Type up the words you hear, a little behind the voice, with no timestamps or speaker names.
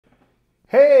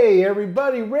Hey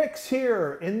everybody, Rick's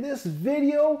here. In this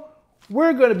video,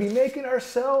 we're going to be making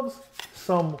ourselves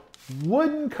some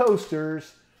wooden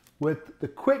coasters with the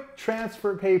quick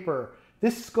transfer paper.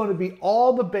 This is going to be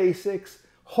all the basics.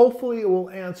 Hopefully it will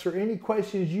answer any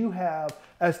questions you have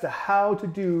as to how to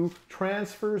do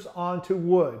transfers onto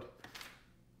wood.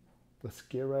 Let's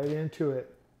get right into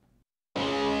it.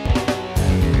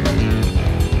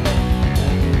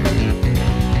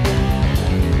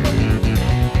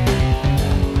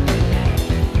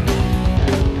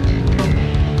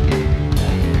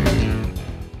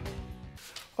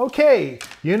 Okay,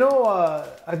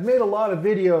 I've made a lot of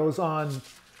videos on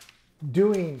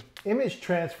doing image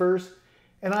transfers,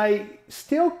 and I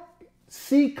still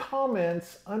see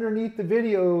comments underneath the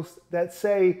videos that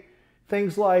say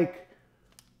things like,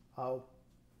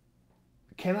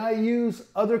 can I use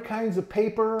other kinds of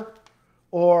paper?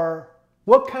 Or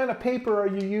what kind of paper are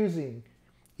you using?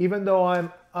 Even though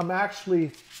I'm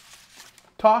actually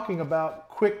talking about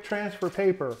quick transfer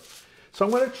paper. So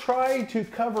I'm going to try to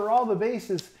cover all the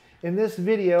bases in this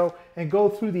video and go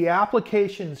through the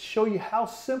applications, show you how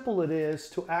simple it is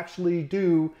to actually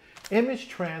do image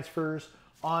transfers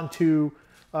onto,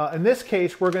 in this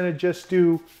case, we're going to just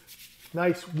do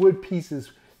nice wood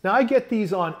pieces. Now I get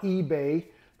these on eBay.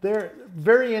 They're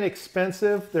very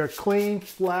inexpensive. They're clean,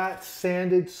 flat,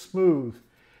 sanded, smooth.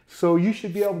 So you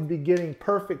should be able to be getting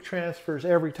perfect transfers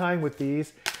every time with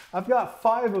these. I've got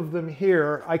 5 of them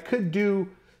here. I could do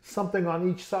something on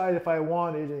each side if I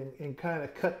wanted and kind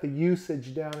of cut the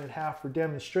usage down in half for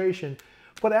demonstration.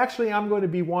 But actually I'm going to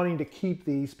be wanting to keep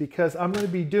these because I'm going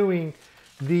to be doing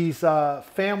these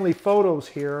family photos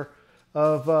here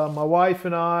of my wife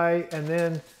and I, and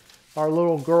then our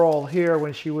little girl here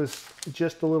when she was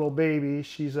just a little baby.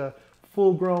 She's a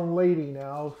full-grown lady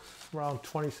now, around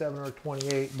 27 or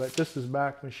 28, but this is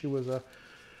back when she was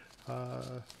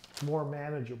more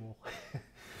manageable.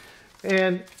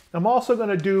 And I'm also going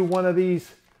to do one of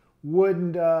these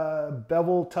wooden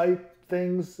bevel type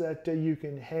things that you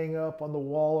can hang up on the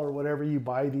wall or whatever. You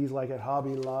buy these like at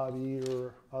Hobby Lobby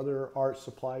or other art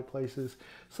supply places.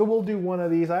 So we'll do one of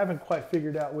these. I haven't quite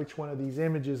figured out which one of these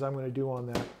images I'm going to do on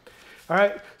that. All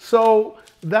right, so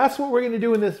that's what we're going to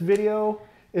do in this video.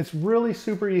 It's really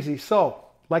super easy. So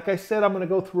like I said, I'm going to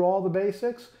go through all the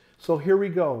basics. So here we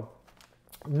go.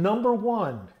 Number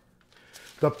 1.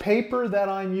 The paper that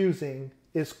I'm using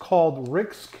is called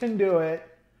Rick's Conduit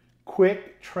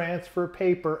Quick Transfer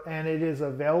Paper, and it is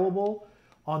available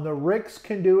on the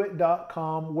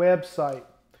ricksconduit.com website.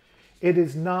 It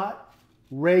is not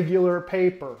regular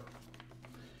paper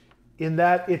in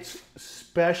that it's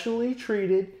specially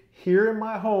treated here in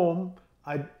my home.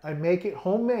 I make it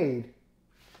homemade,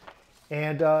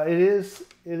 and it is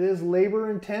labor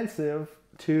intensive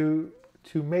to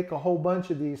make a whole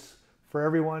bunch of these for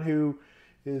everyone who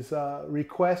is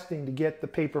requesting to get the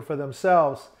paper for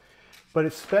themselves. But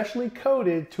it's specially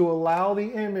coated to allow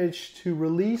the image to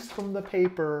release from the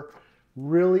paper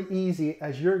really easy,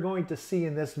 as you're going to see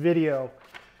in this video.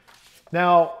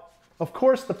 Now, of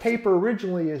course, the paper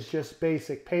originally is just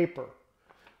basic paper.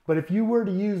 But if you were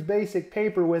to use basic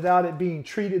paper without it being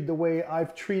treated the way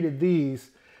I've treated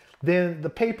these, then the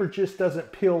paper just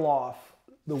doesn't peel off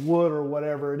the wood or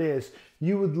whatever it is.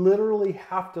 You would literally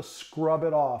have to scrub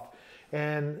it off.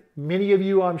 And many of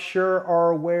you, I'm sure,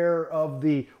 are aware of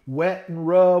the wet and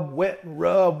rub, wet and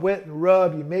rub, wet and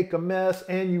rub. You make a mess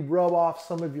and you rub off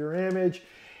some of your image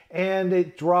and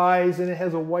it dries and it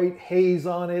has a white haze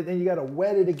on it. Then you got to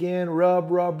wet it again,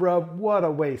 rub, rub, rub. What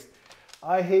a waste.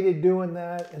 I hated doing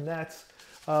that, and that's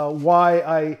why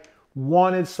I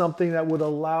wanted something that would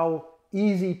allow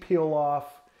easy peel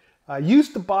off. I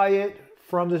used to buy it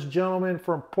from this gentleman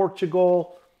from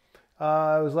Portugal.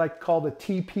 It was like called a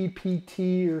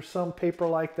TPPT or some paper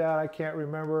like that. I can't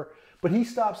remember. But he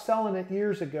stopped selling it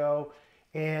years ago,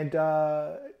 and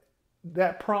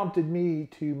that prompted me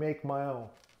to make my own.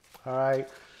 All right.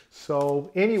 So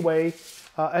anyway,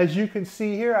 as you can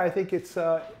see here, I think it's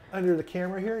under the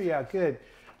camera here. Yeah, good.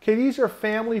 Okay, these are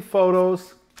family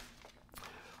photos.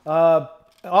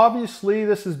 Obviously,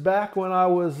 this is back when I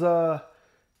was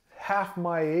half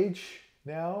my age.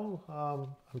 Now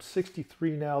I'm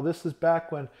 63 now. This is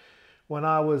back when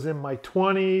I was in my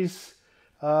 20s.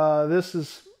 This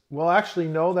is, well, actually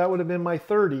no, that would have been my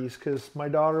 30s because my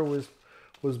daughter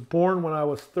was born when I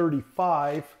was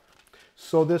 35.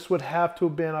 So this would have to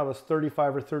have been, I was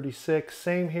 35 or 36.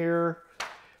 Same here.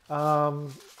 My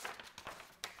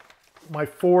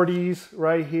 40s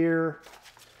right here.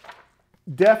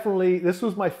 Definitely, this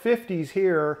was my 50s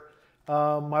here.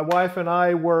 My wife and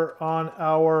I were on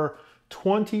our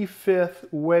 25th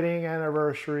wedding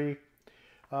anniversary.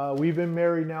 We've been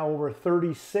married now over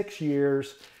 36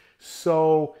 years.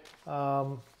 So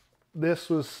this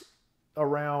was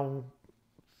around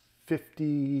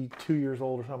 52 years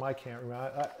old or something. I can't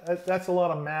remember. That's a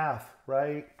lot of math,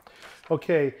 right?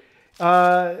 Okay.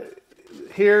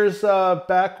 Here's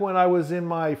back when I was in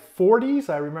my 40s.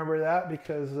 I remember that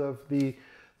because of the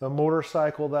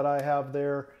motorcycle that I have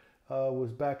there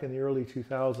was back in the early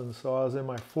 2000s. So I was in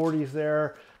my 40s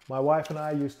there. My wife and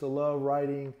I used to love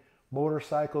riding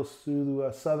motorcycles through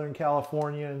Southern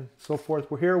California and so forth.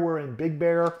 We're in Big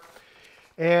Bear.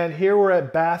 And here we're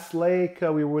at Bass Lake.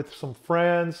 We were with some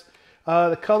friends.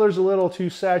 The color's a little too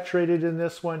saturated in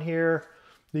this one here.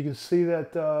 You can see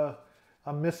that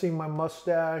I'm missing my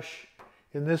mustache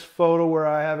in this photo where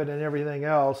I have it and everything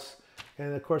else.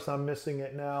 And of course I'm missing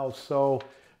it now. So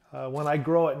when I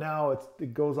grow it now,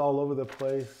 it goes all over the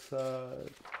place.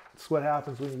 It's what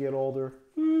happens when you get older.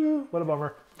 What a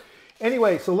bummer.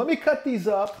 Anyway, so let me cut these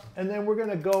up and then we're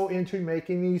gonna go into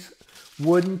making these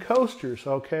wooden coasters,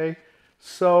 okay?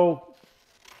 So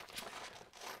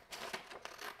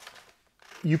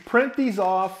you print these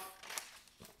off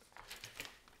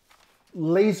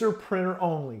laser printer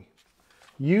only.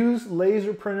 Use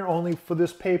laser printer only for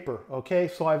this paper, okay?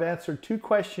 So I've answered two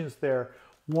questions there.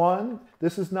 One,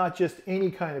 this is not just any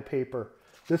kind of paper.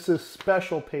 This is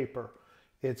special paper.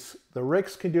 It's the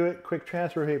Ricks can do it, quick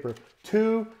transfer paper.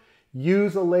 Two,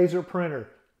 use a laser printer.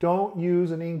 Don't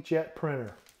use an inkjet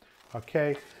printer,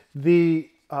 okay? The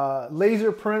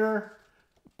laser printer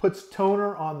puts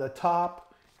toner on the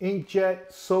top.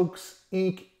 Inkjet soaks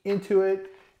ink into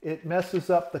it. It messes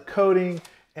up the coating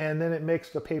and then it makes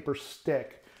the paper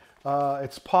stick.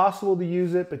 It's possible to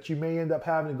use it, but you may end up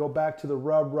having to go back to the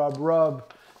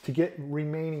rub to get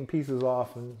remaining pieces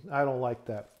off, and I don't like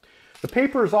that. The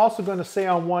paper is also going to say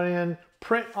on one end,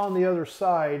 print on the other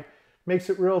side.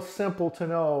 Makes it real simple to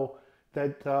know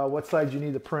that what side you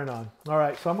need to print on. All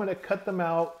right, so I'm going to cut them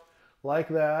out like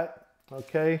that.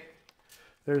 Okay,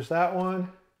 there's that one.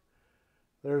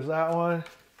 There's that one.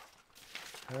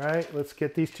 All right, let's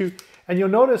get these two. And you'll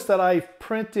notice that I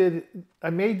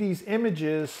made these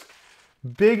images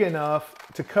big enough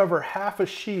to cover half a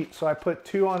sheet. So I put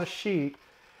two on a sheet.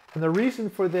 And the reason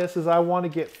for this is I want to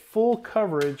get full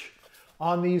coverage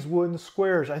on these wooden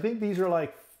squares. I think these are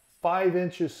like 5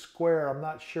 inches square. I'm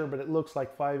not sure, but it looks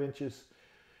like 5 inches,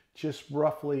 just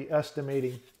roughly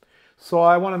estimating. So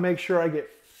I want to make sure I get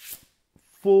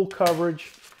full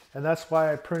coverage, and that's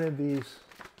why I printed these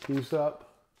up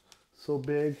so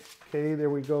big. Okay, there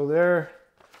we go there.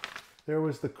 There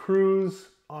was the cruise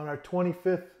on our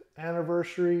 25th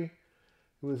anniversary. It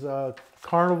was a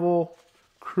Carnival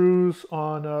cruise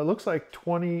on, looks like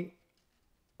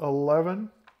 2011.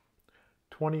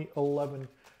 2011.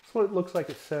 That's what it looks like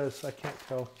it says. I can't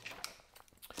tell.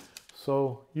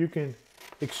 So you can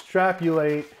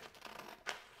extrapolate.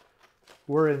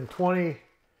 We're in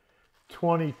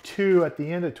 2022, at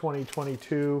the end of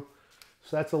 2022.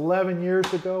 So that's 11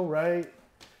 years ago, right?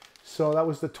 So that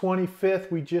was the 25th.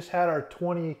 We just had our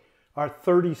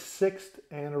 36th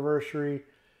anniversary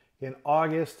in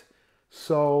August.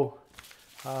 So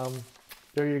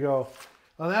there you go.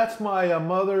 And that's my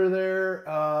mother there,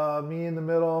 me in the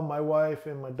middle, my wife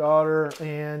and my daughter,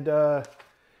 and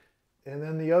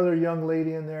then the other young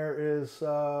lady in there is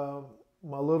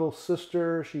my little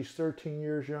sister. She's 13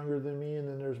 years younger than me, and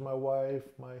then there's my wife,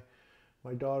 my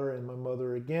daughter, and my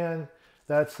mother again.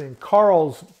 That's in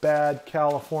Carlsbad,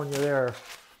 California there.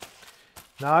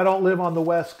 Now, I don't live on the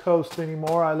West Coast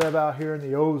anymore. I live out here in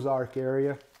the Ozark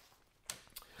area.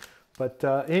 But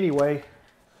anyway,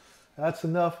 that's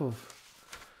enough of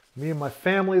me and my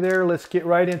family there. Let's get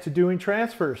right into doing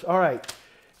transfers. All right.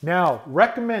 Now,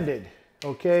 recommended,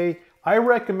 okay? I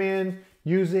recommend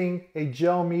using a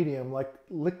gel medium like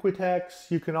Liquitex.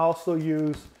 You can also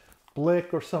use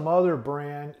Blick or some other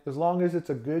brand, as long as it's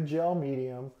a good gel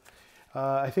medium.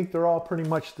 I think they're all pretty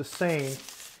much the same.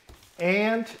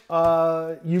 And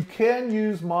you can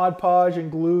use Mod Podge and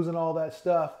glues and all that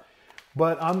stuff.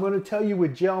 But I'm going to tell you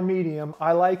with gel medium,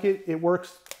 I like it. It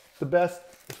works the best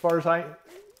as far as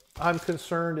I'm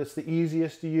concerned. It's the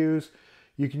easiest to use.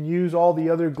 You can use all the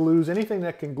other glues. Anything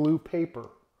that can glue paper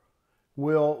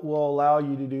will allow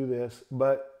you to do this.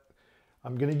 But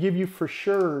I'm going to give you for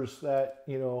sures that,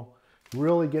 you know,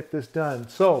 really get this done.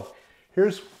 So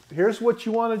here's what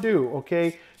you want to do,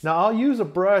 okay? Now I'll use a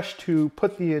brush to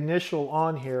put the initial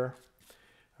on here.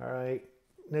 All right,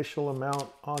 initial amount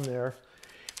on there.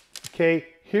 Okay,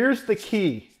 here's the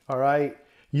key, all right?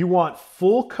 You want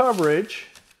full coverage.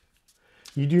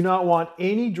 You do not want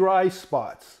any dry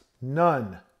spots,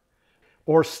 none,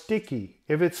 or sticky.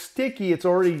 If it's sticky, it's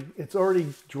already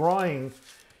drying.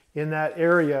 in that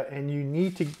area, and you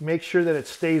need to make sure that it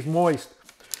stays moist.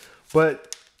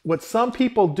 But what some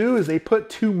people do is they put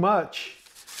too much,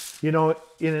 you know,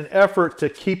 in an effort to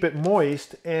keep it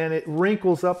moist, and it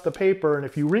wrinkles up the paper. And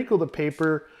if you wrinkle the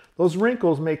paper, those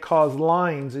wrinkles may cause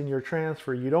lines in your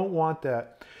transfer. You don't want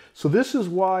that. So this is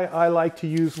why I like to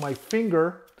use my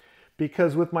finger,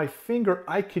 because with my finger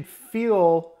I could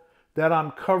feel that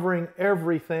I'm covering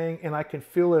everything, and I can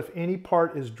feel if any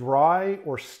part is dry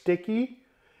or sticky,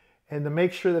 and to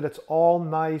make sure that it's all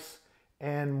nice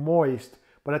and moist.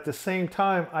 But at the same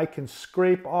time, I can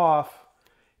scrape off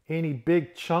any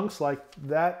big chunks, like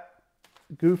that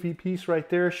goofy piece right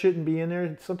there shouldn't be in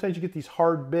there. Sometimes you get these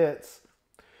hard bits,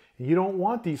 and you don't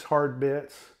want these hard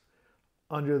bits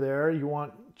under there. You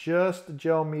want just the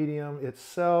gel medium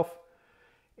itself,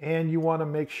 and you want to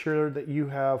make sure that you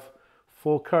have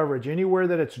full coverage. Anywhere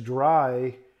that it's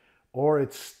dry or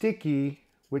it's sticky,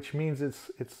 which means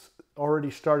it's already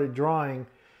started drying,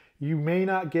 you may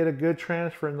not get a good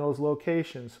transfer in those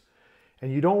locations.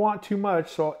 And you don't want too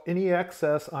much, so any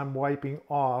excess I'm wiping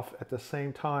off at the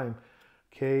same time.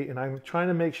 Okay, and I'm trying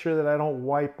to make sure that I don't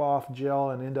wipe off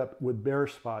gel and end up with bare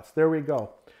spots. There we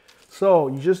go. So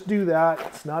you just do that.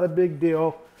 It's not a big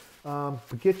deal.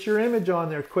 Get your image on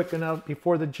there quick enough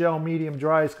before the gel medium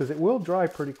dries, because it will dry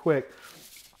pretty quick.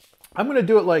 I'm going to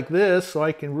do it like this so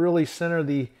I can really center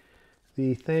the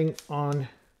thing on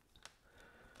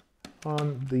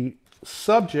the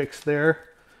subjects there.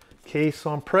 Okay,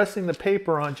 so I'm pressing the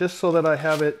paper on just so that I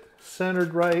have it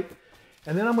centered right.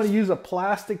 And then I'm going to use a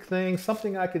plastic thing,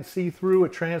 something I can see through, a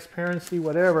transparency,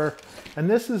 whatever. And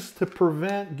this is to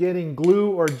prevent getting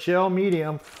glue or gel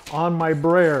medium on my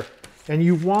brayer. And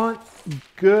you want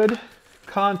good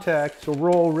contact to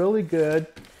roll really good.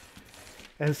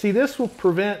 And see, this will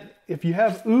prevent, if you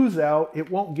have ooze out, it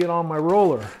won't get on my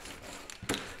roller.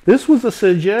 This was a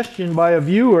suggestion by a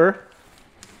viewer.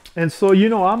 And so, you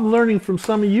know, I'm learning from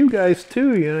some of you guys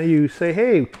too. You know, you say,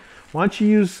 hey, why don't you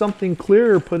use something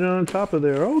clear, put it on top of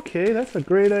there? Okay, that's a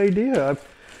great idea. I've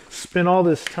spent all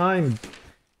this time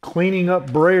cleaning up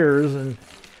brayers, and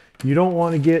you don't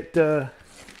want to get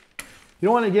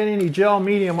any gel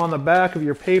medium on the back of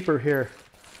your paper here.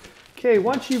 Okay,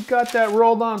 once you've got that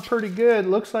rolled on pretty good,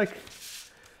 looks like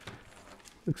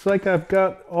I've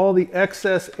got all the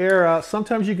excess air out.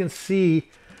 Sometimes you can see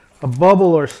a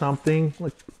bubble or something.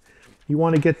 Like, you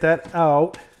want to get that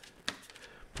out.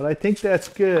 But I think that's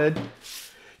good.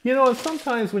 You know, and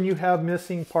sometimes when you have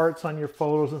missing parts on your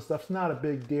photos and stuff, it's not a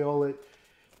big deal.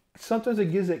 Sometimes it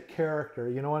gives it character,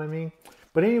 you know what I mean?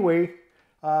 But anyway,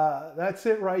 that's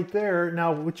it right there.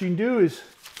 Now what you can do is,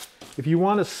 if you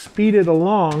want to speed it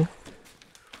along,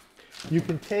 you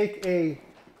can take a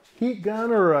heat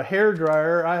gun or a hair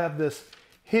dryer. I have this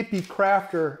Hippie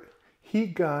Crafter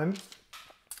heat gun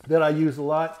that I use a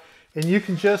lot, and you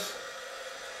can just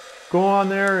go on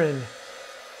there and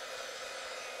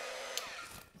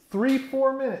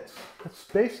 3-4 minutes. That's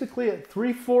basically at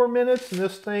 3-4 minutes, and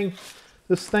this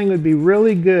thing would be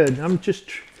really good.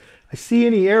 I see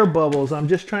any air bubbles. I'm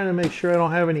just trying to make sure I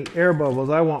don't have any air bubbles.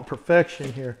 I want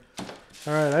perfection here.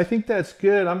 All right, I think that's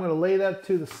good. I'm going to lay that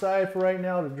to the side for right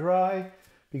now to dry,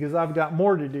 because I've got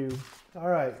more to do. All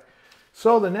right,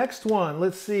 so the next one,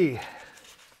 let's see.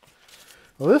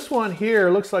 Well, this one here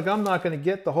looks like I'm not going to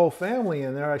get the whole family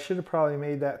in there. I should have probably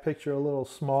made that picture a little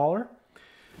smaller.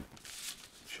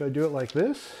 Should I do it like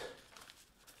this?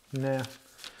 Nah.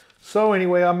 So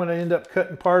anyway, I'm going to end up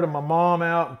cutting part of my mom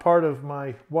out and part of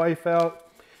my wife out.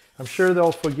 I'm sure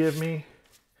they'll forgive me.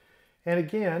 And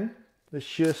again, let's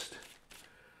just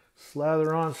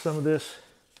slather on some of this.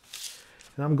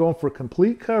 And I'm going for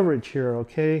complete coverage here,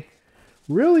 okay?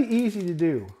 Really easy to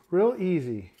do. Real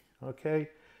easy, okay?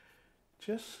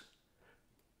 Just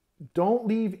don't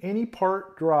leave any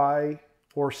part dry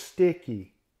or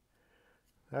sticky.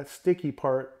 That sticky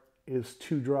part is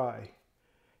too dry.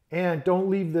 And don't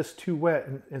leave this too wet.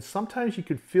 And sometimes you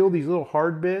can feel these little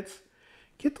hard bits.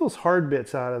 Get those hard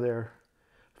bits out of there.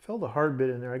 I felt a hard bit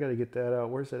in there. I got to get that out.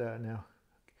 Where's it at now?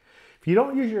 If you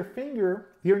don't use your finger,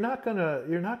 you're not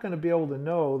gonna be able to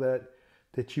know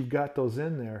that you've got those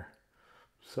in there.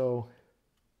 So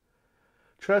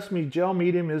trust me, gel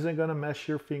medium isn't gonna mess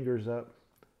your fingers up.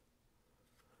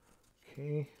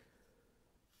 Okay.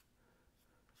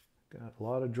 Got a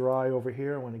lot of dry over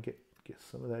here. I want to get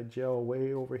some of that gel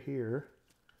way over here.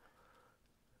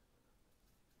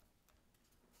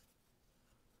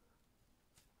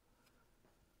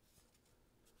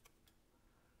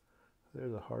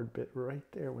 There's a hard bit right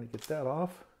there. I want to get that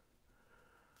off.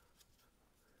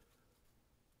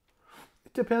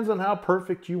 It depends on how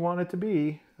perfect you want it to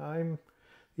be.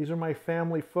 These are my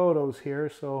family photos here,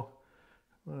 so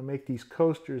I want to make these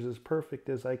coasters as perfect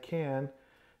as I can.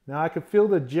 Now I can feel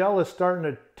the gel is starting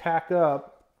to tack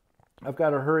up. I've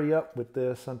got to hurry up with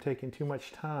this. I'm taking too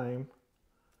much time.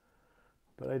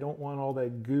 But I don't want all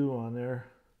that goo on there.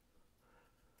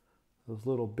 Those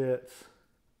little bits.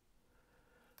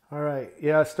 All right,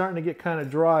 yeah, it's starting to get kind of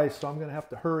dry, so I'm going to have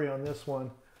to hurry on this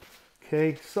one.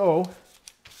 Okay, so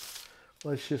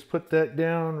let's just put that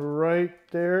down right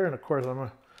there. And of course, I'm going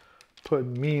to put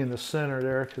me in the center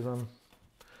there because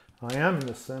I am in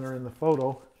the center in the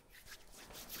photo.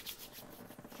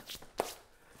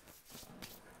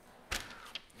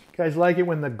 You guys like it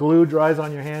when the glue dries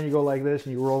on your hand, you go like this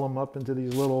and you roll them up into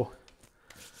these little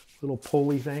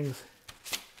pulley things.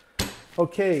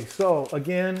 Okay, so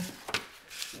again,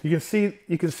 you can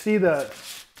see the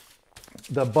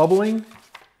bubbling.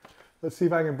 Let's see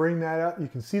if I can bring that out. You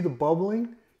can see the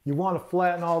bubbling. You want to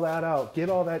flatten all that out. Get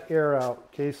all that air out.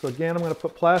 Okay, so again, I'm going to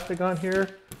put plastic on here.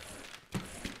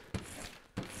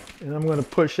 And I'm going to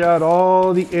push out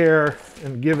all the air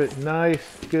and give it nice,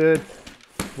 good,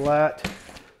 flat.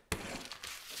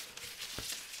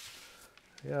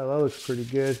 Yeah, that looks pretty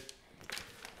good.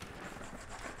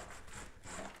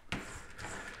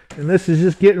 And this is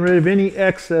just getting rid of any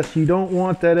excess. You don't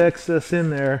want that excess in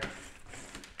there.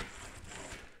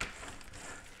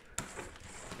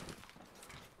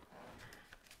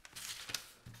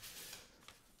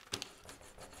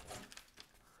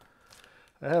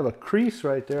 I have a crease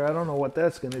right there. I don't know what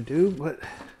that's going to do, but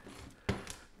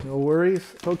no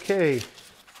worries. Okay.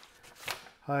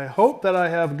 I hope that I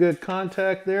have good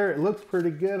contact there. It looks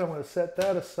pretty good. I'm going to set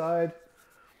that aside.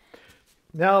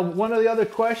 Now, one of the other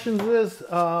questions is,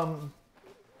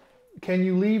 can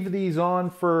you leave these on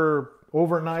for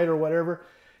overnight or whatever?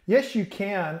 Yes, you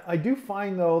can. I do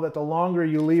find, though, that the longer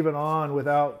you leave it on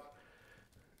without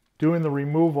doing the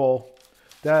removal,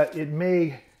 that it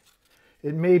may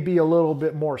be a little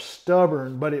bit more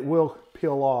stubborn, but it will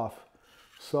peel off.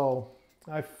 So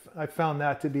I found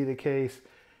that to be the case.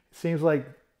 It seems like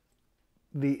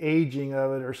the aging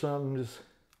of it or something,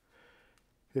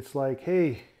 it's like,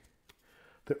 hey,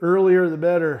 the earlier the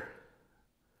better.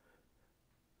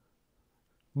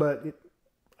 But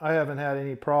I haven't had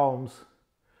any problems.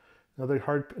 Another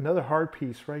hard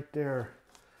piece right there.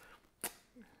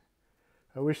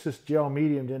 I wish this gel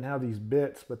medium didn't have these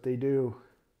bits, but they do.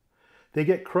 They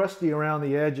get crusty around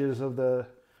the edges of the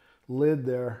lid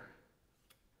there.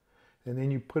 And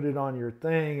then you put it on your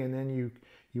thing, and then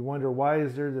you wonder, why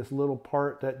is there this little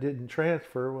part that didn't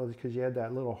transfer? Well, it's because you had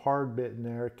that little hard bit in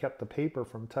there. It kept the paper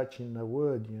from touching the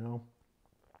wood, you know.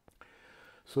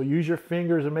 So use your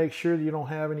fingers and make sure that you don't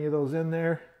have any of those in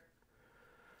there.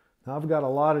 Now I've got a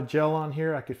lot of gel on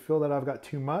here. I could feel that I've got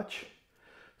too much.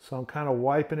 So I'm kind of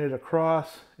wiping it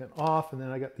across and off, and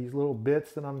then I got these little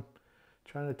bits that I'm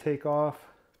trying to take off.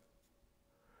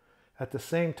 At the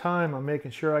same time, I'm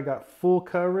making sure I got full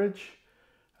coverage.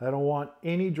 I don't want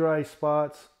any dry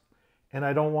spots, and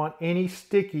I don't want any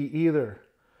sticky either.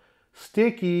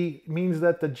 Sticky means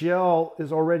that the gel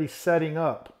is already setting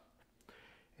up,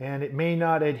 and it may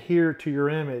not adhere to your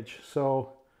image.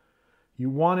 So you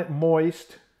want it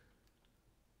moist.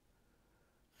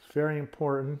 It's very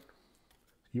important.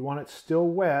 You want it still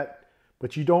wet,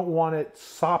 but you don't want it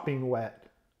sopping wet.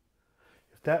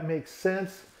 If that makes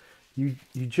sense, you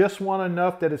just want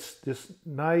enough that it's just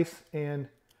nice and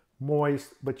moist,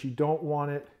 but you don't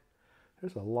want it.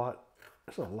 There's a lot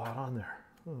on there.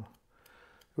 Oh.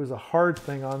 There was a hard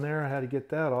thing on there. I had to get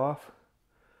that off.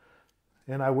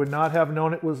 And I would not have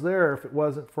known it was there if it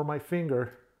wasn't for my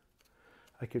finger.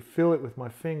 I could feel it with my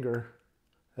finger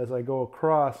as I go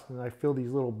across, and I feel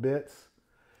these little bits.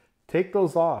 Take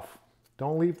those off.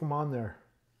 Don't leave them on there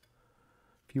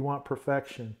if you want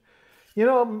perfection. You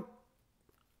know,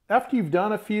 after you've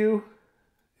done a few,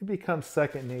 it becomes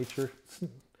second nature.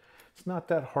 It's not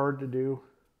that hard to do.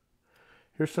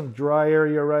 Here's some dry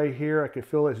area right here. I could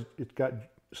feel it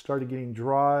started getting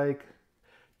dry.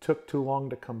 Took too long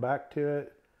to come back to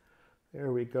it.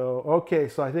 There we go. Okay,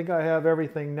 so I think I have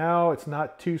everything now. It's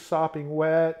not too sopping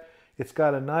wet. It's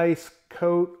got a nice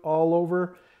coat all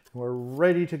over. And we're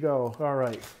ready to go. All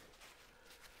right.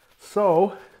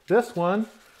 So this one,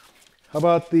 how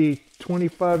about the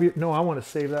 25-year? No, I want to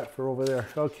save that for over there.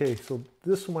 Okay, so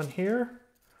this one here.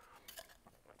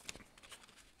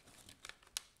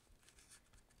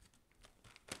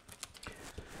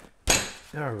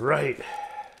 All right.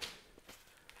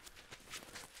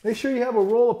 Make sure you have a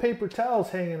roll of paper towels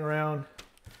hanging around.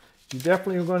 You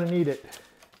definitely are going to need it.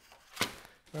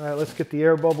 All right, let's get the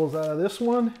air bubbles out of this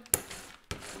one.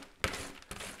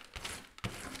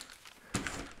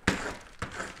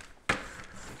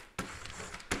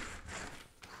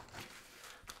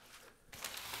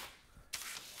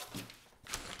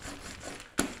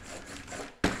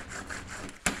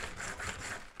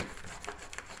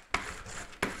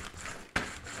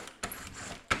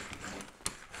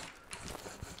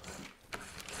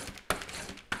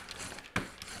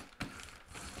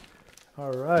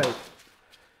 All right.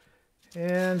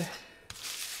 And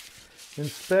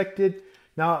inspected.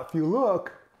 Now, if you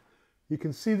look, you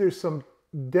can see there's some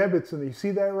debits in there. You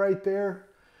see that right there?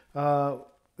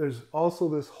 There's also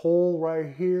this hole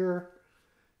right here.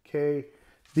 Okay.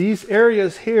 These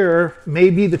areas here may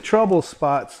be the trouble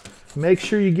spots. Make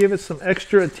sure you give it some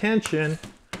extra attention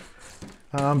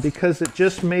because it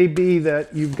just may be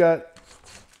that you've got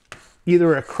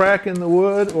either a crack in the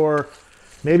wood or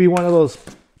maybe one of those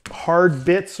hard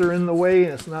bits are in the way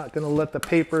and it's not going to let the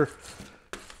paper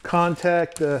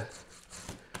contact the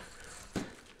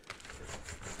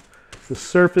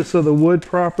surface of the wood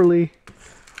properly.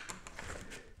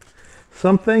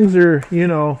 Some things are, you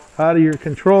know, out of your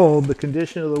control, the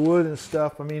condition of the wood and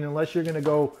stuff. I mean, unless you're going to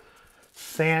go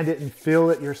sand it and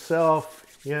fill it yourself,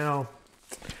 you know,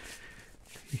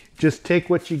 just take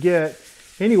what you get.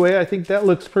 Anyway, I think that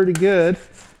looks pretty good.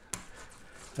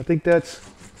 I think that's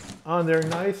on there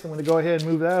nice. I'm going to go ahead and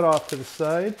move that off to the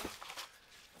side.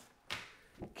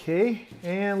 Okay,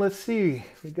 and let's see.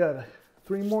 We got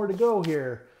 3 more to go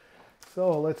here.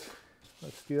 So let's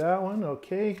do that one.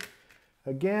 Okay.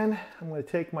 Again, I'm going to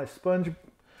take my sponge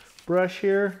brush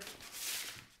here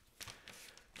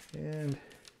and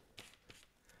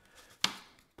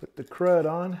put the crud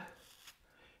on,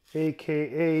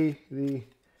 aka the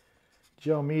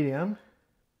gel medium.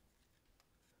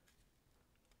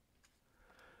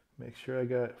 Make sure I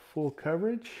got full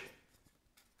coverage.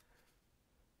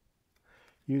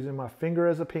 Using my finger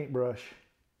as a paintbrush.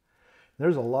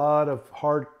 There's a lot of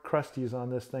hard crusties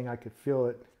on this thing. I could feel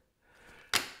it.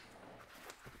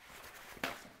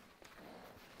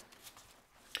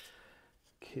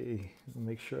 Okay,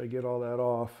 make sure I get all that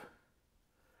off.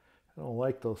 I don't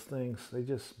like those things. They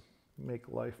just make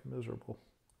life miserable.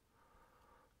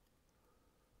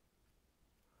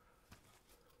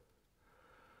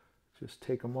 Just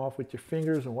take them off with your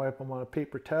fingers and wipe them on a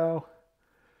paper towel.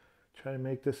 Try to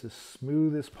make this as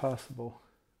smooth as possible.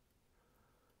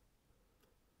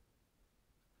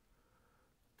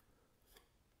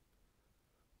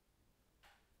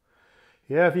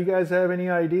 Yeah, if you guys have any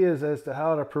ideas as to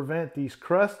how to prevent these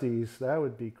crusties, that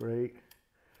would be great.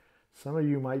 Some of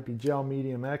you might be gel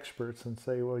medium experts and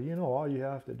say, well, you know, all you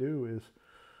have to do is,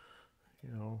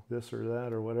 you know, this or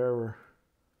that or whatever.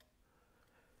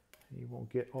 You won't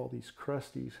get all these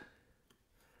crusties.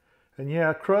 And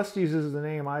yeah, crusties is the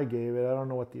name I gave it. I don't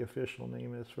know what the official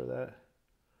name is for that.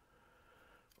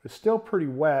 It's still pretty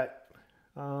wet.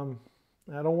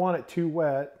 I don't want it too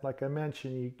wet. Like I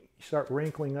mentioned, you start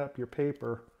wrinkling up your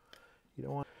paper. You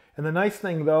don't want. And the nice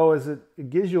thing though is it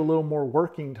gives you a little more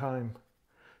working time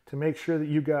to make sure that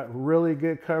you got really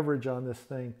good coverage on this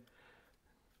thing.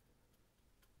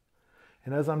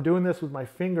 And as I'm doing this with my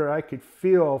finger, I could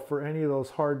feel for any of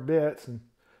those hard bits and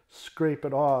scrape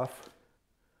it off.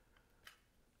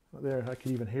 There, I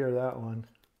could even hear that one.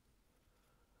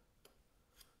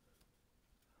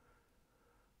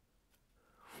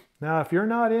 Now, if you're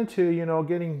not into, you know,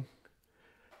 getting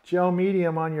gel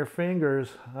medium on your fingers,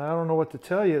 I don't know what to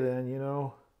tell you then, you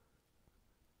know.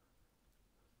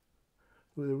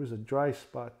 Ooh, there was a dry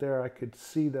spot there. I could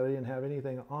see that I didn't have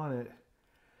anything on it.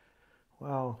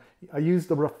 Wow. I used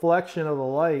the reflection of the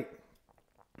light.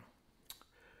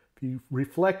 If you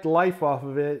reflect light off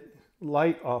of it,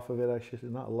 I should say,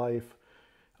 not life,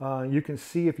 you can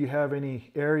see if you have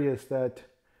any areas that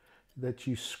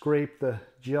you scrape the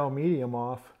gel medium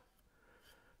off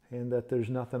and that there's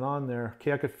nothing on there.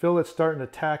 Okay, I could feel it starting to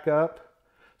tack up,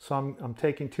 so I'm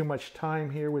taking too much time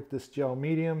here with this gel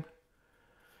medium.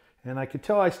 And I could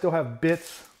tell I still have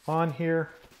bits on here,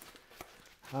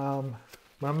 but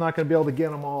I'm not going to be able to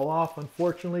get them all off,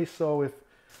 unfortunately. So if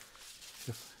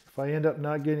I end up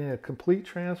not getting a complete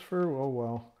transfer, oh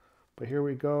well. But here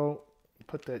we go.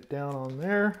 Put that down on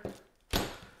there.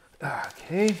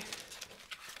 Okay.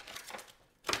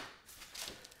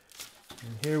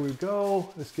 And here we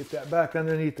go. Let's get that back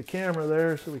underneath the camera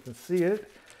there so we can see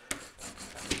it.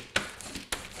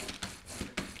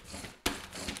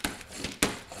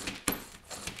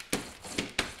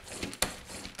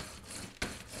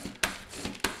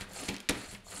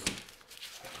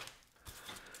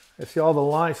 I see all the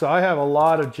lines. So I have a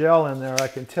lot of gel in there. I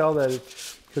can tell that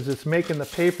because it's making the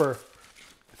paper,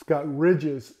 it's got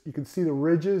ridges. You can see the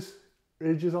ridges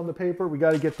on the paper. We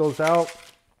got to get those out.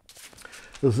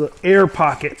 Those are air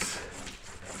pockets.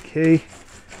 Okay.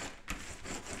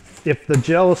 If the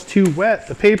gel is too wet,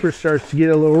 the paper starts to get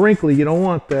a little wrinkly. You don't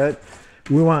want that.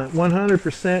 We want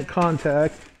 100%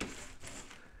 contact.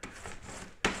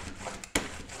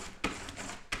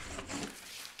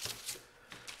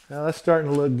 Now that's starting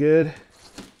to look good.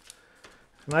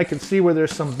 And I can see where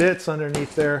there's some bits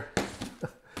underneath there.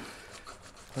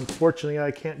 Unfortunately,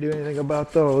 I can't do anything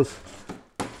about those.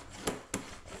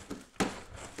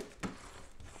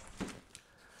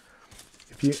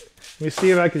 Let me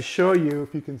see if I can show you,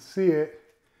 if you can see it.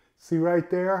 See right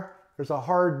there? There's a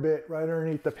hard bit right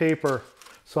underneath the paper.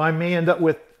 So I may end up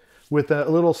with a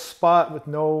little spot with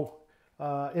no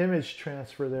image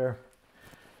transfer there.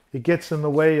 It gets in the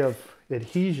way of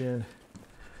adhesion.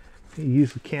 You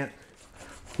usually can't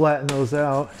flatten those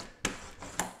out.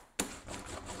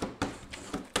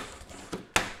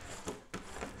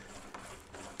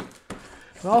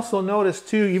 And also notice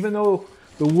too, even though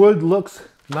the wood looks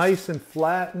nice and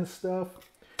flat and stuff,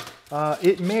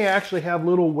 it may actually have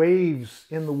little waves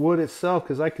in the wood itself,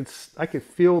 because I could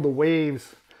feel the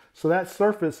waves. So that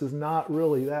surface is not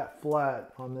really that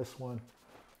flat on this one.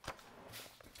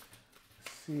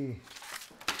 Let's see,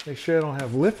 make sure I don't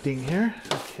have lifting here.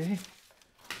 Okay,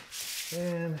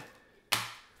 and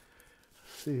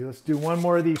let's see, let's do one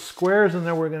more of these squares, and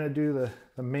then we're going to do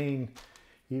the main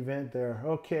event there.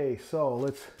 Okay, so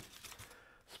let's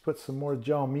put some more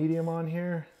gel medium on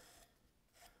here.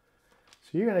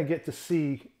 So you're going to get to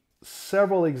see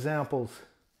several examples.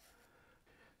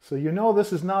 So you know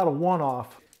this is not a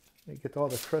one-off. Let me get all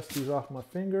the crusties off my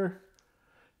finger,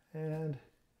 and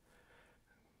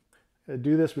I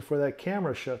do this before that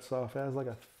camera shuts off. It has like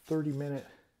a 30-minute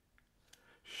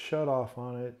shut off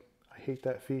on it. I hate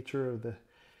that feature of the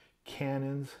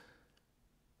Canons.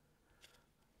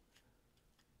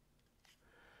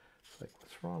 It's like,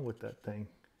 what's wrong with that thing?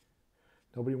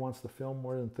 Nobody wants to film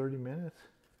more than 30 minutes.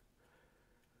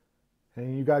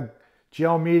 And you got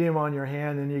gel medium on your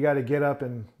hand, and you got to get up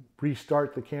and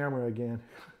restart the camera again.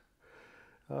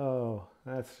 Oh,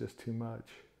 that's just too much.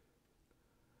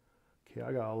 Okay,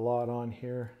 I got a lot on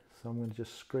here, so I'm going to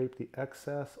just scrape the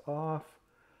excess off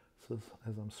so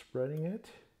as I'm spreading it.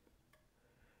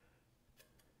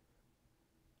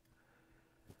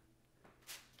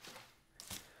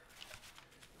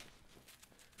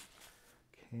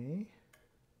 Okay.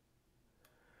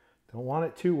 Don't want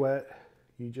it too wet.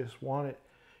 You just want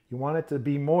it to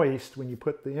be moist when you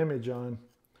put the image on,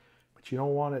 but you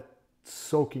don't want it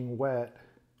soaking wet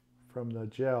from the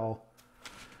gel.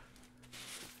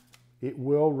 It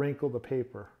will wrinkle the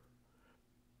paper.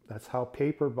 That's how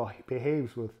paper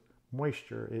behaves with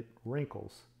moisture. It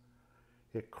wrinkles.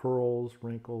 It curls,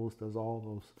 wrinkles, does all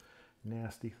those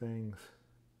nasty things.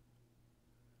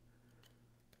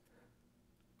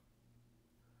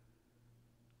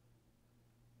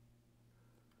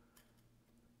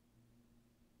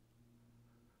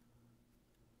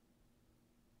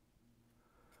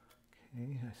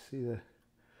 Okay, I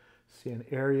see an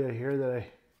area here that I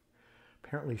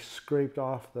apparently scraped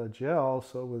off the gel,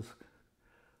 so there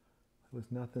was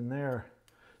nothing there.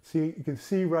 See, you can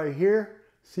see right here,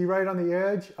 see right on the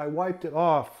edge, I wiped it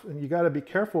off, and you got to be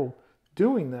careful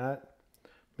doing that.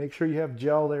 Make sure you have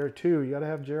gel there too. You got to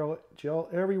have gel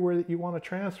everywhere that you want to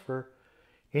transfer.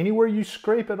 Anywhere you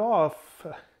scrape it off,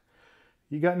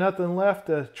 you got nothing left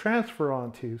to transfer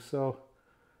onto. So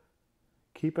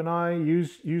keep an eye,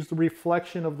 use the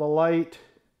reflection of the light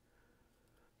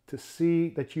to see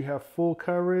that you have full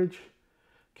coverage.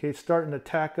 Okay, it's starting to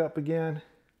tack up again.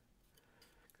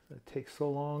 It takes so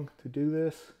long to do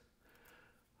this.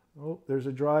 Oh, there's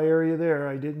a dry area there.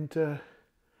 I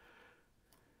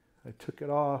took it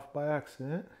off by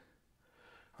accident.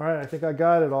 All right, I think I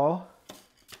got it all.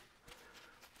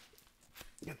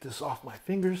 Get this off my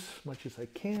fingers as much as I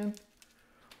can.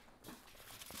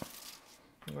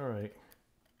 All right.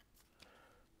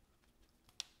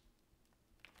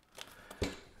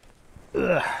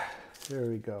 Ugh, there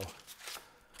we go.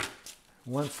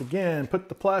 Once again, put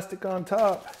the plastic on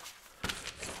top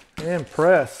and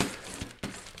press.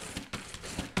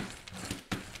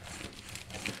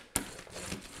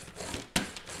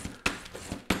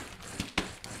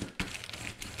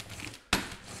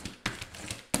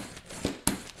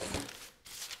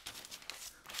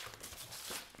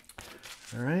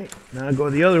 All right, now go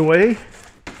the other way.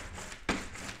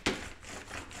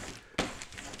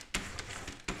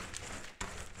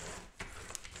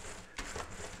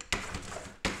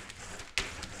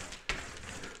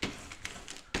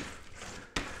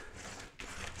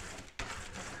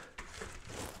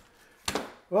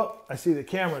 Well, I see the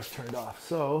camera's turned off,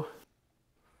 so,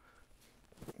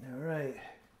 all right.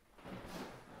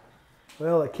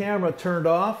 Well, the camera turned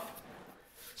off,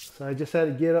 so I just had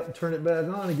to get up and turn it back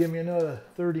on and give me another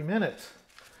 30 minutes.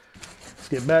 Let's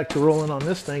get back to rolling on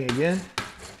this thing again.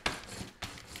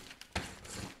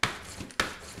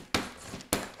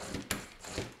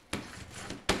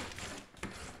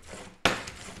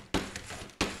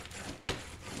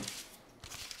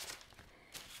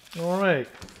 All right.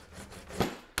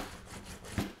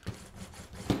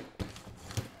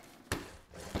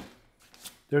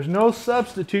 There's no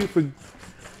substitute for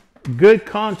good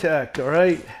contact, all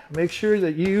right? Make sure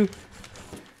that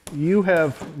you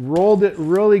have rolled it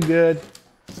really good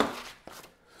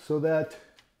so that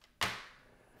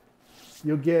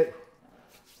you'll get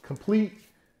complete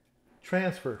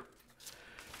transfer.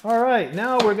 All right,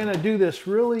 now we're going to do this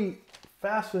really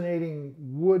fascinating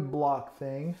wood block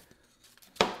thing,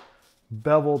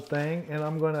 beveled thing, and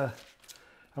I'm going to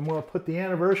put the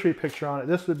anniversary picture on it.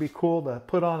 This would be cool to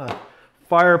put on a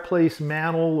fireplace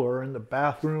mantle or in the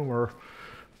bathroom, or,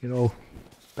 you know,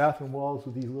 bathroom walls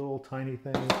with these little tiny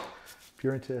things if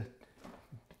you're into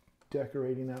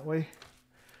decorating that way.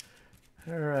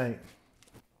 All right.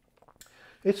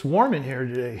 It's warm in here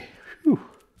today. Whew.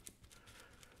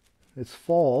 It's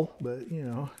fall, but you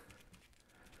know.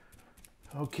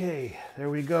 Okay, there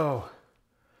we go.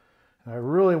 I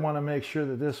really want to make sure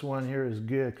that this one here is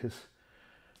good, because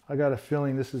I got a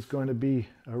feeling this is going to be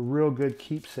a real good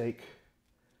keepsake.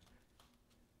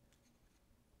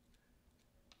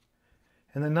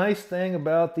 And the nice thing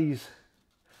about these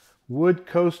wood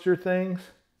coaster things,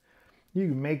 you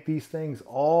can make these things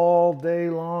all day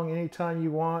long, anytime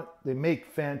you want. They make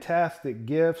fantastic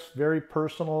gifts, very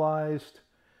personalized.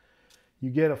 You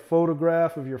get a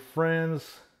photograph of your friends,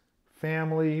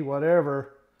 family,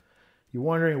 whatever. You're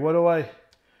wondering, what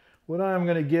I'm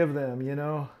going to give them, you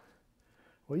know?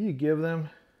 Well, you give them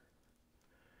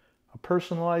a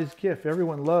personalized gift.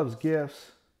 Everyone loves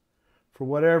gifts for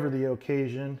whatever the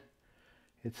occasion.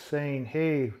 It's saying,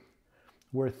 hey,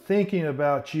 we're thinking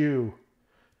about you,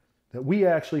 that we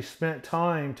actually spent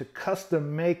time to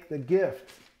custom make the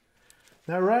gift.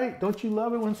 Isn't that right? Don't you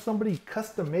love it when somebody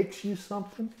custom makes you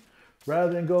something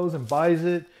rather than goes and buys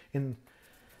it in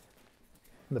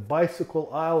the bicycle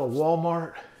aisle of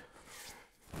Walmart?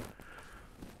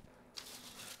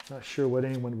 Not sure what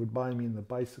anyone would buy me in the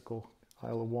bicycle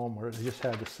aisle of Walmart. I just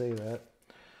had to say that.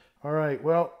 All right,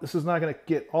 well, this is not going to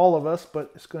get all of us,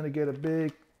 but it's going to get a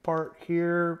big part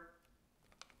here.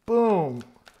 Boom.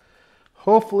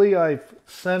 Hopefully I've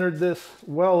centered this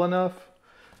well enough.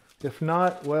 If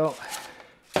not, well,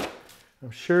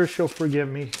 I'm sure she'll forgive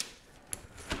me.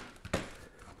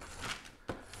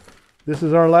 This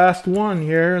is our last one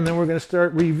here, and then we're going to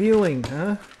start revealing,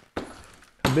 huh?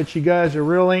 I bet you guys are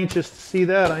real anxious to see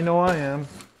that. I know I am.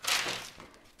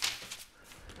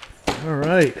 All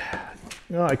right.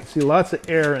 Oh, I can see lots of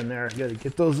air in there. Got to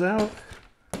get those out.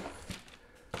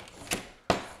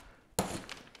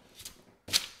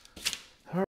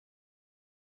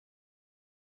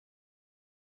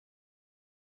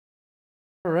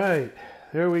 All right,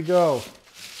 there we go.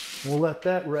 We'll let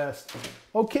that rest.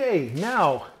 Okay,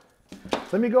 now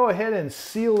let me go ahead and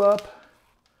seal up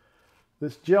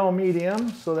this gel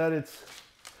medium so that it's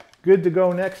good to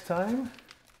go next time.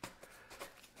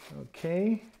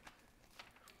 Okay.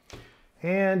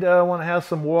 And I want to have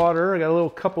some water. I got a little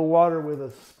cup of water with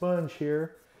a sponge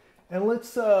here. And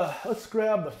let's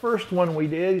grab the first one we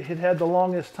did. It had the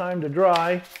longest time to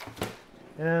dry.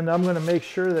 And I'm going to make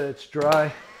sure that it's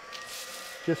dry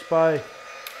just by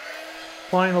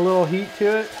applying a little heat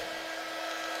to it.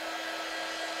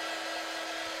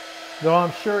 Though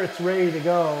I'm sure it's ready to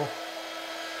go.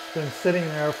 It's been sitting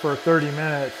there for 30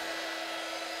 minutes.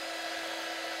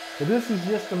 But this is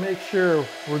just to make sure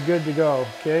we're good to go,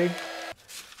 okay?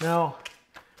 Now,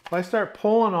 if I start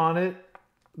pulling on it,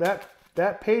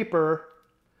 that paper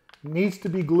needs to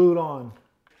be glued on.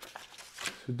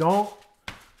 So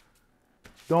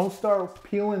don't start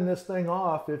peeling this thing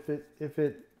off if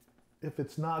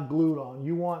it's not glued on.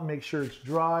 You want to make sure it's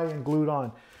dry and glued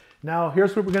on. Now,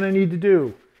 here's what we're going to need to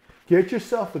do. Get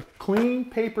yourself a clean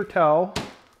paper towel.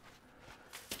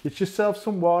 Get yourself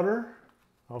some water,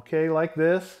 okay, like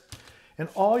this. And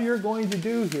all you're going to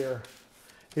do here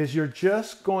is you're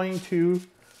just going to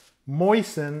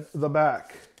moisten the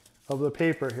back of the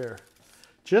paper here.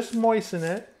 Just moisten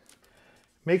it.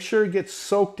 Make sure it gets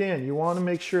soaked in. You want to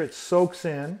make sure it soaks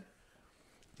in.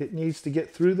 It needs to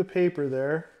get through the paper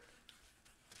there.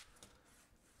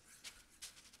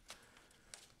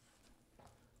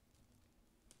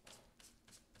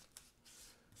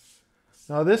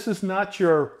 Now this is not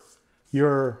your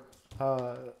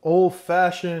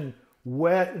old-fashioned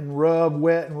wet and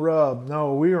rub.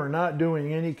 No, we are not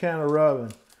doing any kind of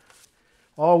rubbing.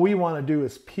 All we want to do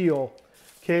is peel.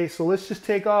 Okay, so let's just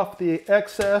take off the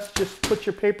excess. Just put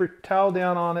your paper towel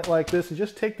down on it like this and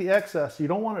just take the excess. You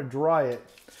don't want to dry it.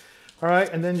 All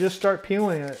right, and then just start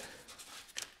peeling it.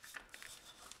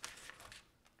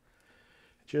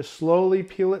 Just slowly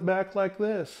peel it back like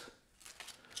this.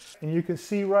 And you can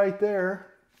see right there,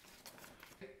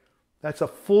 that's a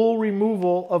full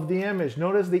removal of the image.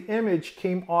 Notice the image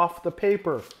came off the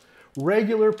paper.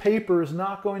 Regular paper is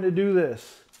not going to do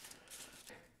this.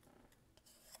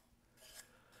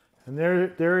 And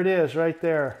there it is right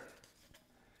there.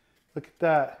 Look at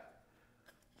that.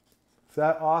 Is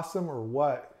that awesome or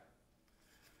what?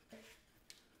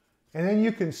 And then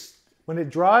you can, when it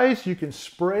dries, you can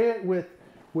spray it with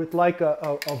like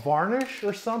a varnish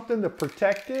or something to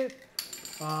protect it.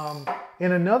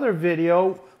 In another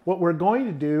video, what we're going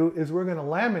to do is we're going to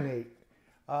laminate.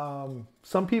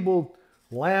 Some people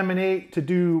laminate to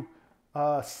do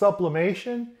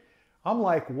sublimation. I'm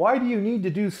like, why do you need to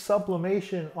do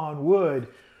sublimation on wood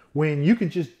when you can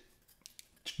just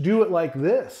do it like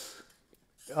this?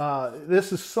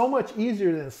 This is so much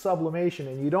easier than sublimation,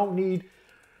 and you don't need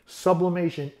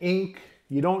sublimation ink.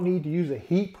 You don't need to use a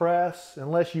heat press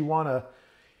unless you want to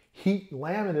heat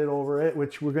laminate over it,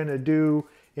 which we're going to do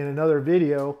in another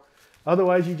video.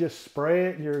 Otherwise, you just spray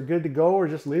it and you're good to go, or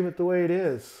just leave it the way it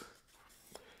is.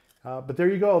 But there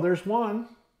you go. There's one.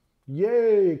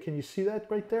 Yay! Can you see that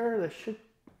right there? That should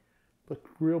look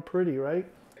real pretty, right?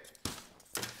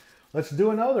 Let's do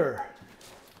another.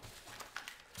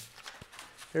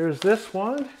 Here's this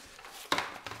one.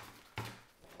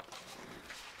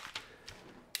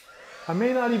 I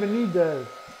may not even need to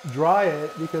dry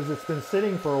it because it's been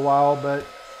sitting for a while, but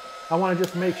I want to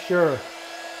just make sure.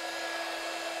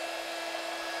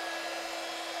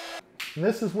 And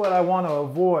this is what I want to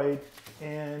avoid.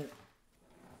 And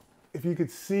if you could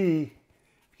see,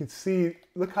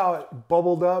 look how it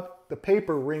bubbled up, the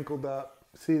paper wrinkled up.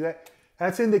 See that?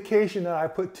 That's indication that I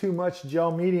put too much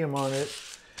gel medium on it.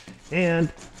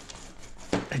 And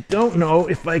I don't know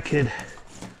if I could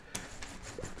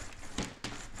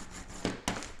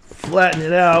flatten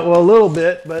it out. Well, a little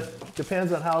bit, but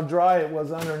depends on how dry it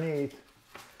was underneath.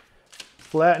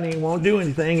 Flattening won't do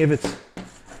anything if it's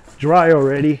dry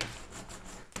already.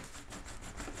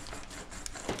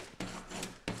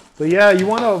 But yeah, you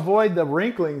want to avoid the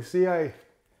wrinkling. See, I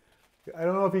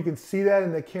don't know if you can see that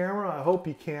in the camera. I hope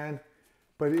you can.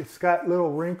 But it's got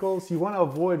little wrinkles. You want to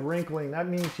avoid wrinkling. That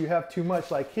means you have too much.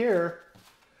 Like here,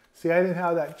 see, I didn't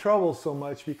have that trouble so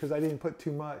much because I didn't put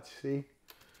too much, see?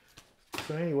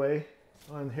 So anyway,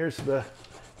 here's the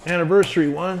anniversary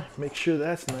one. Make sure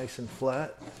that's nice and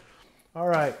flat. All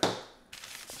right,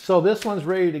 so this one's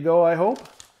ready to go, I hope.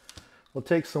 We'll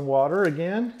take some water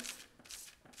again.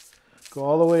 Go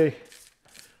all the way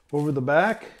over the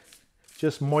back.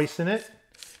 Just moisten it.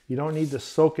 You don't need to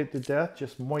soak it to death,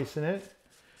 just moisten it.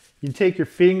 You take your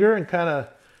finger and kind of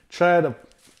try to,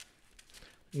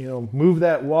 move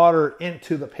that water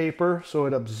into the paper so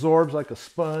it absorbs like a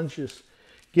sponge. Just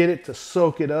get it to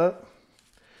soak it up.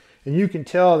 And you can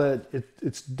tell that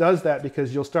it does that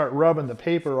because you'll start rubbing the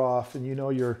paper off, and you've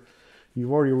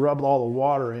already rubbed all the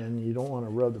water in. You don't want to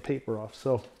rub the paper off.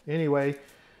 So anyway,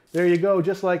 there you go,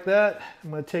 just like that. I'm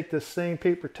going to take this same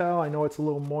paper towel. I know it's a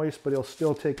little moist, but it'll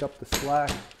still take up the slack.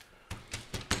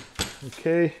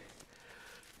 Okay.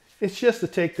 It's just to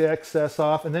take the excess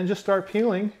off and then just start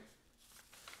peeling.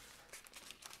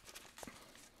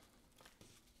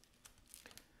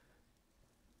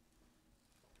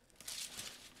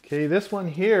 Okay, this one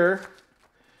here,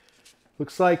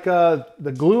 looks like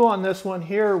the glue on this one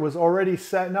here was already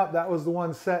setting up. That was the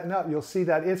one setting up. You'll see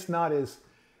that it's not as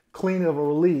clean of a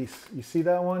release. You see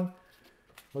that one?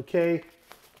 Okay.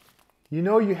 You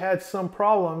know you had some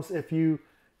problems if you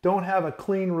don't have a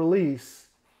clean release.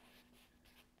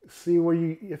 See where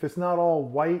if it's not all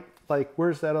white, like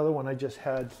where's that other one I just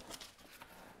had?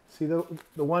 See the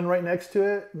one right next to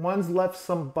it? One's left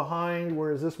some behind,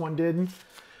 whereas this one didn't.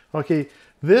 Okay,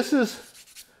 this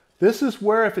is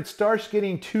where if it starts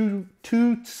getting too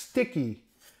sticky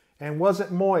and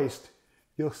wasn't moist,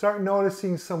 you'll start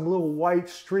noticing some little white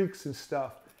streaks and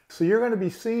stuff. So you're going to be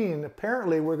seeing,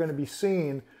 apparently we're going to be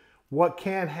seeing what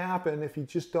can happen if you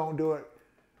just don't do it,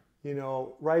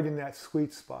 right in that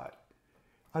sweet spot.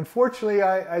 Unfortunately,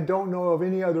 I don't know of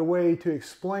any other way to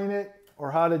explain it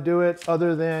or how to do it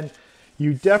other than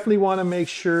you definitely want to make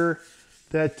sure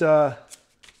that, I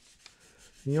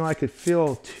could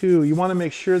feel too, you want to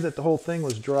make sure that the whole thing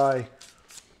was dry.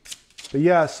 But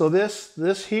yeah, so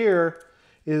this here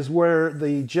is where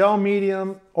the gel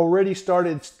medium already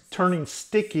started turning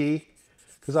sticky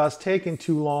because I was taking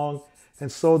too long. And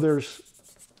so the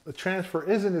transfer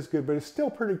isn't as good, but it's still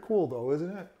pretty cool though,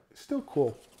 isn't it? It's still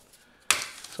cool.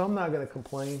 So I'm not going to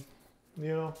complain,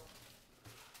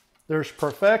 There's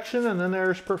perfection and then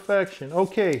there's perfection.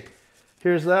 Okay,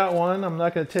 here's that one. I'm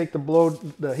not going to take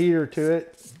the heater to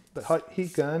it, the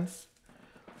heat gun.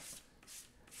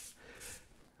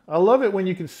 I love it when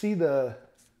you can see the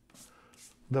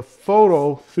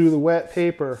photo through the wet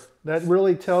paper. That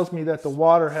really tells me that the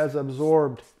water has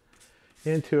absorbed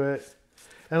into it.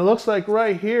 And it looks like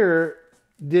right here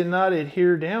did not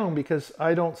adhere down because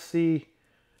I don't see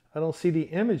the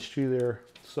image through there.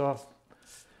 So,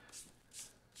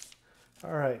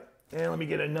 all right, and let me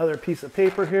get another piece of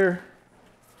paper here.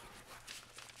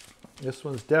 This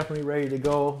one's definitely ready to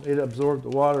go. It absorbed the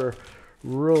water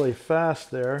really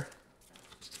fast there.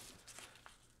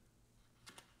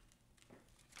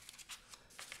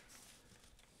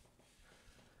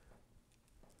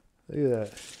 Look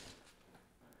at that.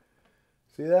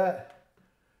 See that?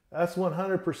 That's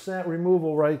 100%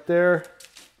 removal right there.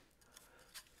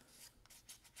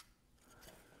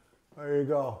 There you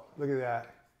go. Look at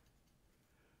that.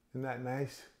 Isn't that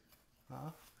nice? Huh?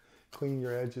 Clean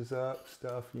your edges up,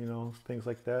 stuff, you know, things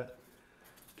like that.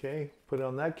 Okay, put it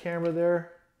on that camera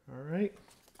there. All right.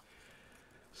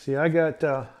 See, I got,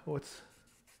 not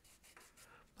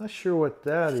sure what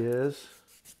that is,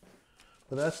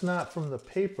 but that's not from the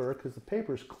paper because the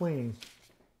paper's clean.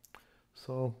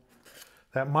 So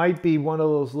that might be one of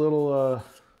those little,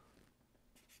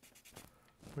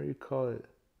 what do you call it?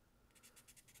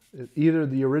 Either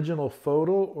the original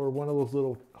photo or one of those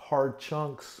little hard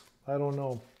chunks. I don't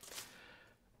know.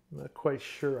 I'm not quite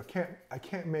sure. I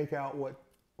can't make out what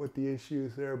the issue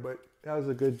is there, but that's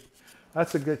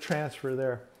a good transfer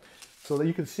there. So that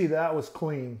you can see that was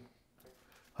clean.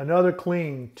 Another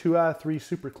clean, 2 out of 3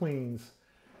 super cleans.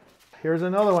 Here's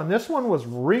another one. This one was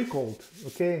wrinkled,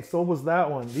 okay, and so was that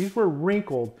one. These were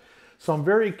wrinkled. So I'm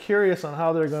very curious on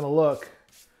how they're gonna look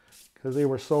because they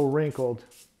were so wrinkled.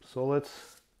 So let's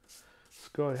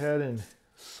go ahead and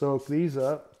soak these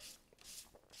up.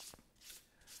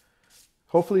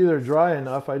 Hopefully they're dry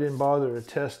enough. I didn't bother to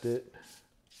test it.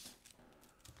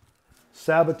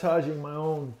 Sabotaging my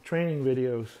own training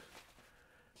videos.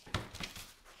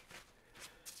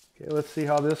 Okay, let's see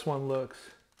how this one looks.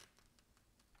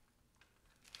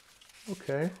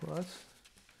 Okay, well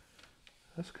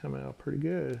that's coming out pretty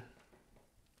good.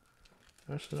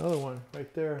 That's another one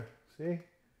right there. See?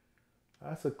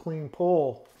 That's a clean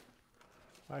pull.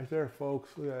 Right there, folks.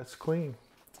 Look at that, it's clean.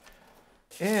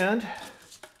 And,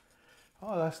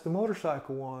 oh, that's the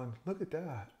motorcycle one. Look at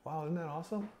that. Wow, isn't that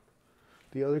awesome?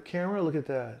 The other camera, look at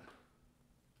that.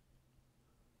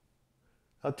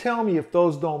 Now tell me if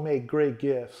those don't make great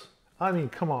gifts. I mean,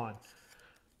 come on.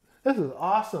 This is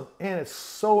awesome, and it's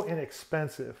so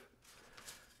inexpensive.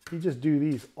 You just do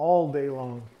these all day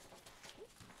long.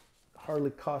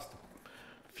 Hardly cost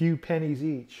a few pennies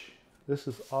each. This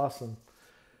is awesome.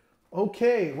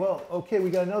 Okay, well, okay,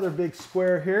 we got another big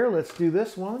square here. Let's do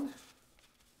this one.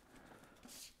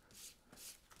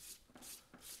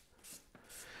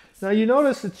 Now you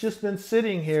notice it's just been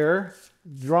sitting here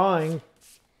drawing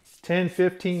 10,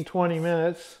 15, 20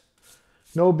 minutes.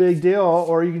 No big deal.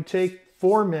 Or you can take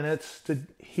 4 minutes to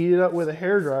heat it up with a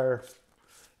hairdryer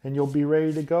and you'll be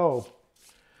ready to go.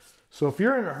 So if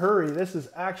you're in a hurry, this is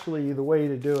actually the way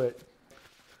to do it.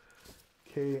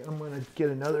 Okay, I'm going to get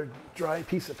another dry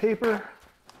piece of paper.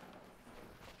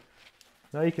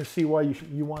 Now you can see why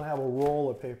you want to have a roll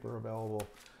of paper available.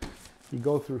 You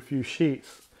go through a few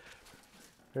sheets.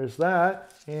 There's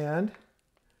that, and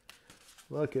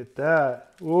look at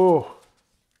that. Whoa.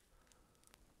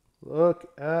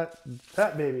 Look at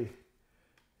that, baby.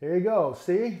 There you go,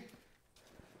 see?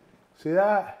 See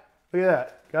that? Look at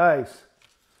that, guys.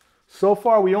 So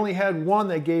far, we only had one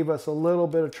that gave us a little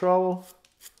bit of trouble.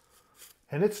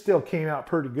 And it still came out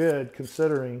pretty good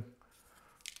considering.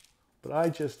 But I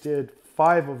just did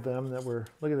 5 of them that were,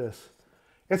 look at this.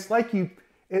 It's like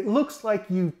it looks like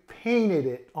you painted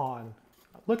it on.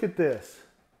 Look at this.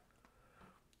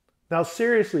 Now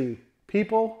seriously,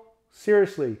 people,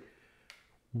 seriously,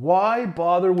 why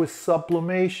bother with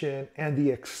sublimation and the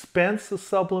expense of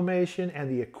sublimation and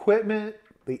the equipment,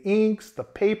 the inks, the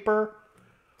paper?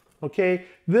 Okay,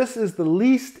 this is the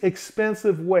least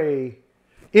expensive way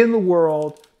in the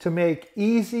world to make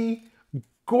easy,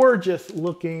 gorgeous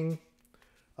looking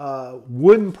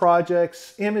wooden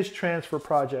projects, image transfer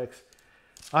projects.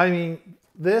 I mean,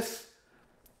 this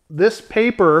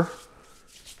paper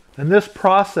and this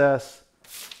process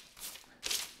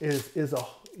is a,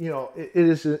 you know, it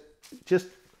is just,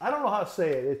 I don't know how to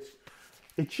say it.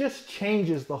 It just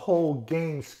changes the whole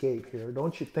gamescape here,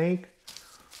 don't you think?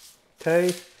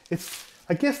 Okay,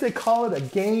 I guess they call it a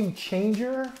game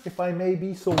changer, if I may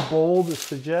be so bold to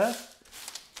suggest.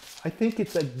 I think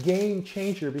it's a game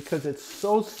changer because it's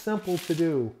so simple to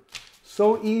do,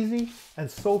 so easy and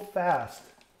so fast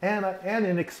and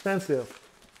inexpensive.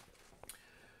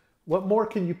 What more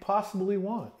can you possibly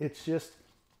want? It's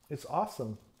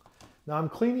awesome. Now I'm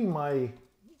cleaning my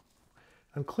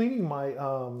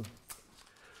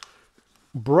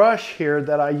brush here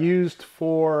that I used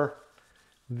for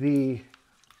the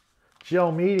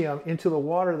gel medium into the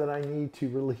water that I need to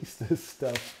release this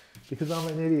stuff, because I'm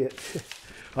an idiot.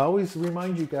 I always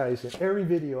remind you guys in every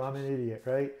video I'm an idiot,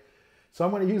 right? So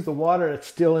I'm going to use the water that's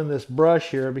still in this brush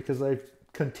here because I've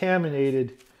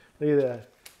contaminated, look at that,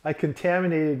 I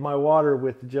contaminated my water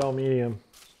with the gel medium.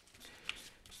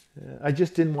 I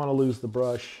just didn't want to lose the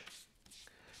brush.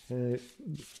 And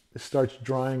it starts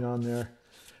drying on there.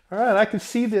 All right, I can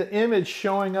see the image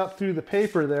showing up through the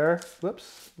paper there.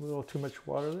 Whoops, a little too much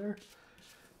water there.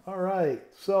 All right,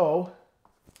 so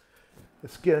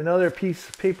let's get another piece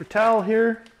of paper towel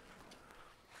here.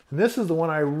 And this is the one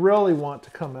I really want to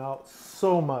come out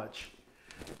so much.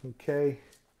 Okay,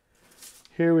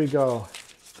 here we go.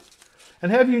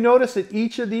 And have you noticed that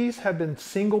each of these have been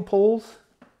single pulls?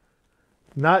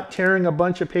 Not tearing a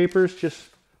bunch of papers, just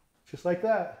like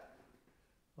that.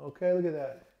 Okay, look at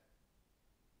that.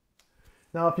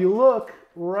 Now if you look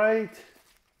right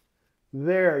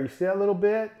there, you see that little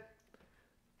bit?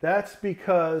 That's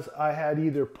because I had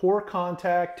either poor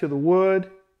contact to the wood,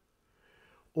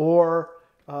 or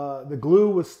the glue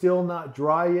was still not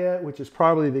dry yet, which is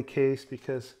probably the case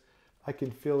because I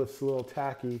can feel it's a little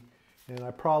tacky, and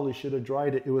I probably should have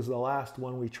dried it. It was the last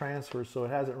one we transferred, so it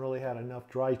hasn't really had enough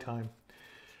dry time.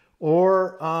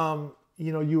 Or,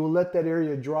 you know, you will let that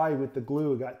area dry with the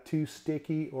glue. It got too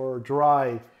sticky or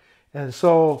dry. And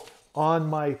so on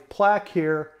my plaque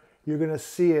here, you're going to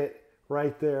see it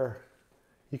right there.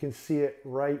 You can see it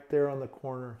right there on the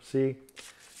corner. See,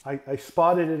 I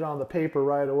spotted it on the paper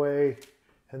right away,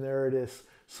 and there it is.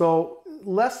 So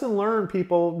lesson learned,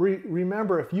 people.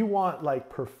 Remember, if you want like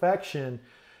perfection,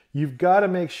 you've got to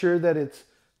make sure that it's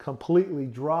completely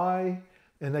dry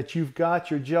and that you've got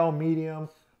your gel medium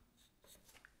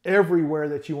everywhere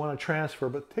that you want to transfer.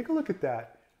 But take a look at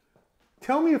that.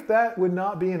 Tell me if that would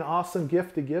not be an awesome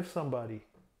gift to give somebody.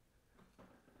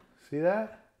 See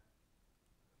that?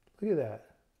 Look at that.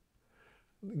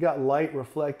 Got light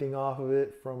reflecting off of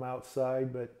it from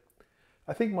outside, but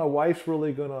I think my wife's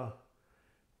really gonna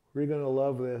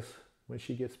love this when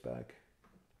she gets back.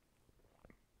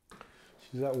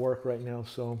 She's at work right now,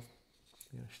 so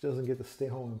you know, she doesn't get to stay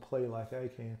home and play like I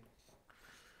can.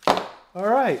 All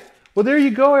right, well there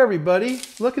you go, everybody.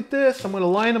 Look at this. I'm going to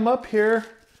line them up here.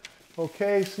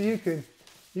 Okay, so you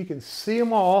can see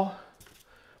them all,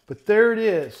 but there it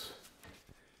is.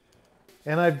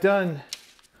 And I've done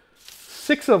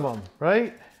 6 of them,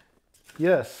 right?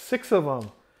 Yes, 6 of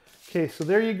them. Okay, so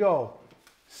there you go.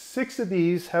 6 of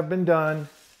these have been done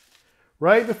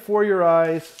right before your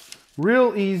eyes.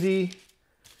 Real easy.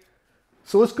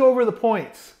 So let's go over the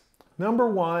points. Number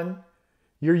 1,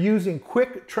 you're using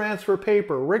quick transfer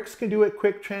paper. Rick's Can Do It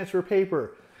quick transfer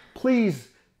paper. Please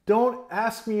don't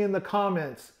ask me in the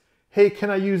comments, hey,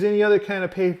 can I use any other kind of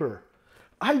paper?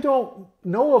 I don't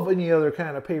know of any other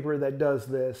kind of paper that does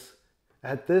this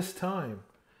at this time.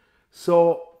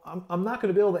 So I'm not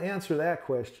going to be able to answer that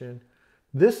question.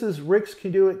 This is Rick's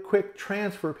Can Do It quick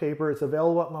transfer paper. It's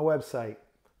available at my website.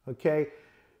 Okay.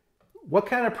 What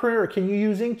kind of printer? Can you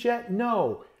use inkjet?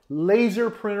 No. Laser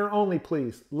printer only,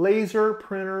 please. Laser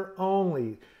printer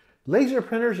only. Laser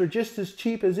printers are just as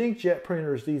cheap as inkjet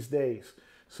printers these days.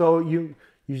 So you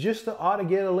just ought to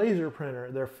get a laser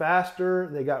printer. They're faster.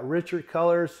 They got richer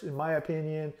colors, in my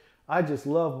opinion. I just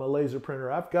love my laser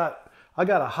printer. I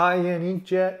got a high-end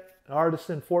inkjet,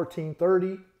 Artisan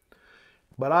 1430,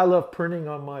 but I love printing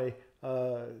on my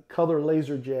color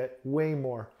laser jet way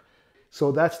more.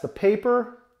 So that's the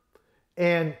paper.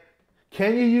 And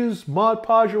can you use Mod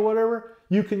Podge or whatever?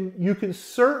 You can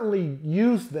certainly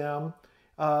use them.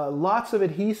 Lots of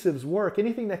adhesives work.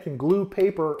 Anything that can glue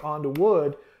paper onto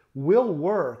wood will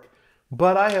work.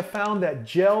 But I have found that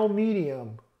gel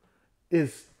medium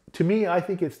is, to me, I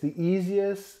think it's the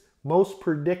easiest, most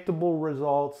predictable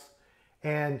results.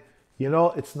 And, you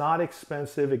know, it's not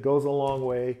expensive. It goes a long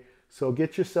way. So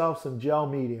get yourself some gel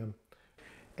medium.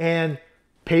 And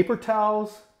paper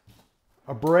towels,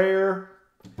 a brayer,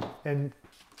 and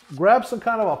grab some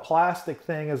kind of a plastic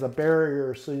thing as a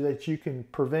barrier so that you can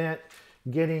prevent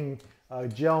getting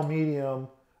gel medium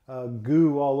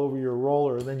goo all over your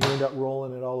roller, and then you end up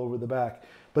rolling it all over the back.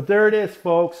 But there it is,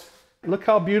 folks. Look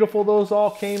how beautiful those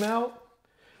all came out.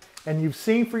 And you've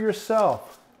seen for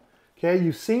yourself. Okay,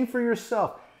 you've seen for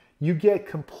yourself. You get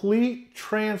complete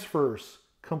transfers.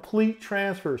 Complete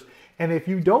transfers. And if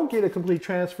you don't get a complete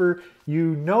transfer,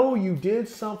 you know you did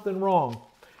something wrong.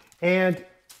 And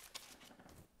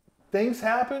things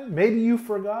happen. Maybe you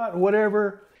forgot,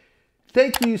 whatever.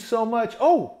 Thank you so much.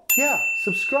 Oh, yeah,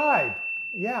 subscribe.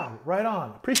 Yeah, right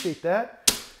on. Appreciate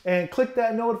that. And click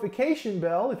that notification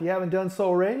bell if you haven't done so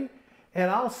already. and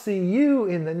I'll see you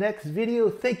in the next video.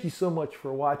 Thank you so much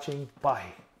for watching.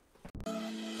 Bye.